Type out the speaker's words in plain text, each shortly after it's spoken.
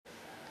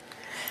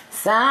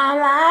Sound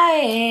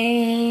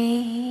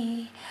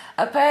like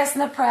a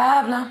personal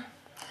problem,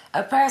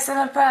 a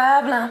personal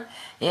problem.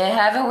 You're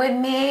having with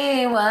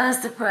me, what's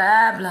the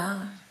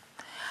problem?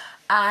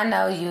 I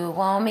know you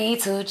want me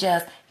to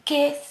just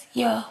kiss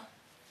your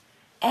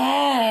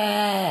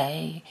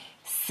ass,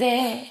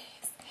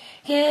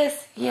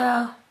 kiss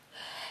your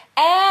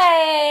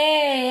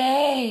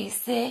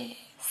ass.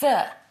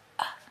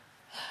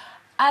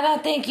 I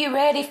don't think you're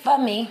ready for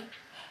me,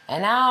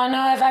 and I don't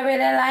know if I really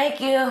like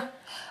you.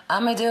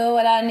 I'ma do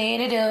what I need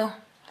to do.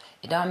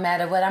 It don't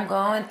matter what I'm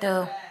going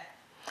through.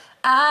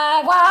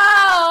 I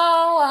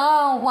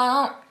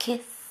won't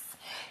kiss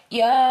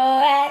your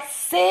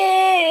asses.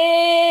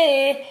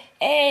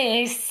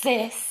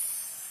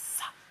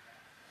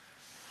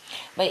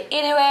 But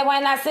anyway,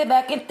 when I sit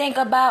back and think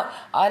about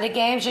all the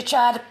games you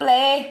try to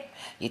play,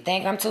 you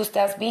think I'm 2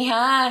 steps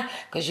behind,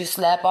 'cause you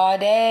slept all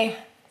day.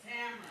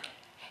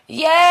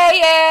 Yeah.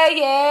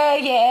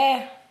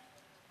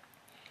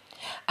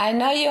 I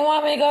know you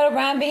want me to go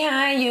run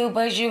behind you,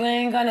 but you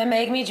ain't gonna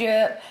make me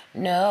drip.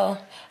 No,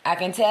 I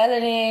can tell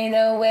it in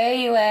the way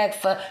you act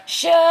for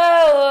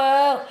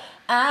sure.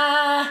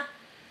 I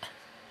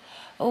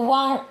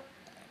won't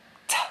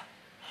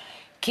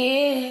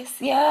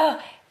kiss your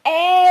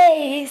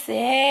aces.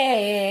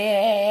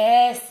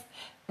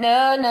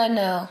 No.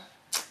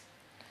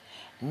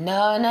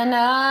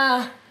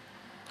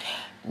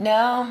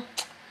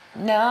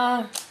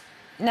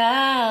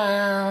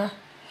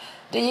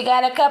 Do you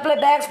got a couple of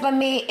bags for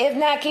me? If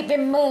not, keep it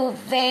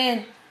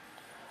moving.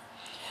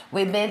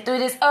 We've been through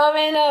this over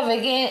and over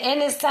again,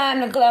 and it's time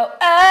to glow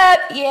up,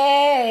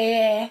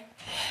 yeah.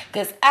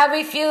 'Cause I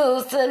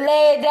refuse to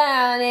lay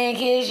down and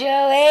kiss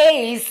your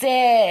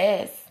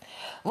aces.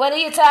 What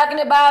are you talking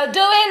about?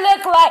 Do it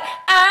look like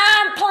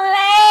I'm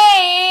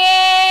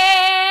playing?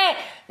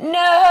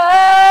 No,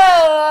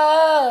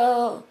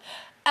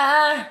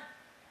 I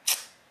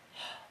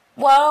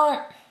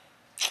won't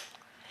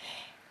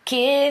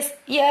kiss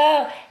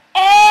your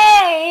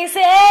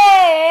aces.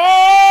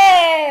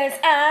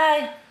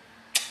 I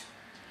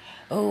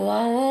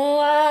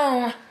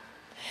won't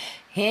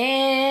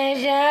kiss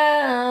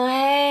your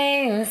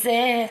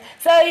aces.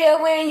 So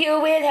when you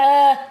with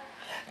her,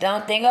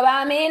 don't think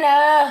about me,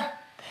 no.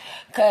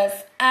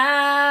 'Cause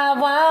I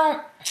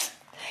won't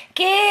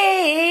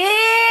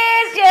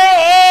kiss your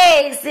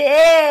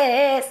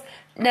aces.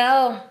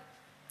 No,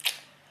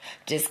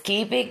 just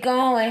keep it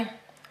going.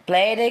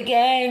 Play the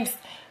games.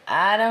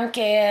 I don't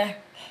care.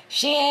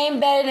 She ain't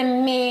better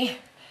than me.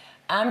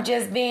 I'm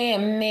just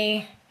being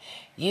me.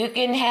 You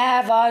can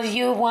have all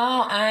you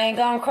want. I ain't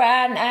gonna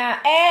cry now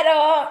at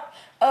all.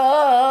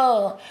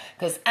 Oh,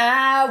 'cause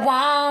I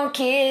won't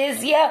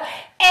kiss your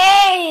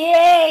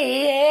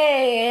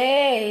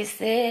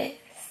aces.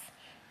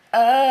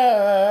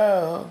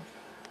 Oh.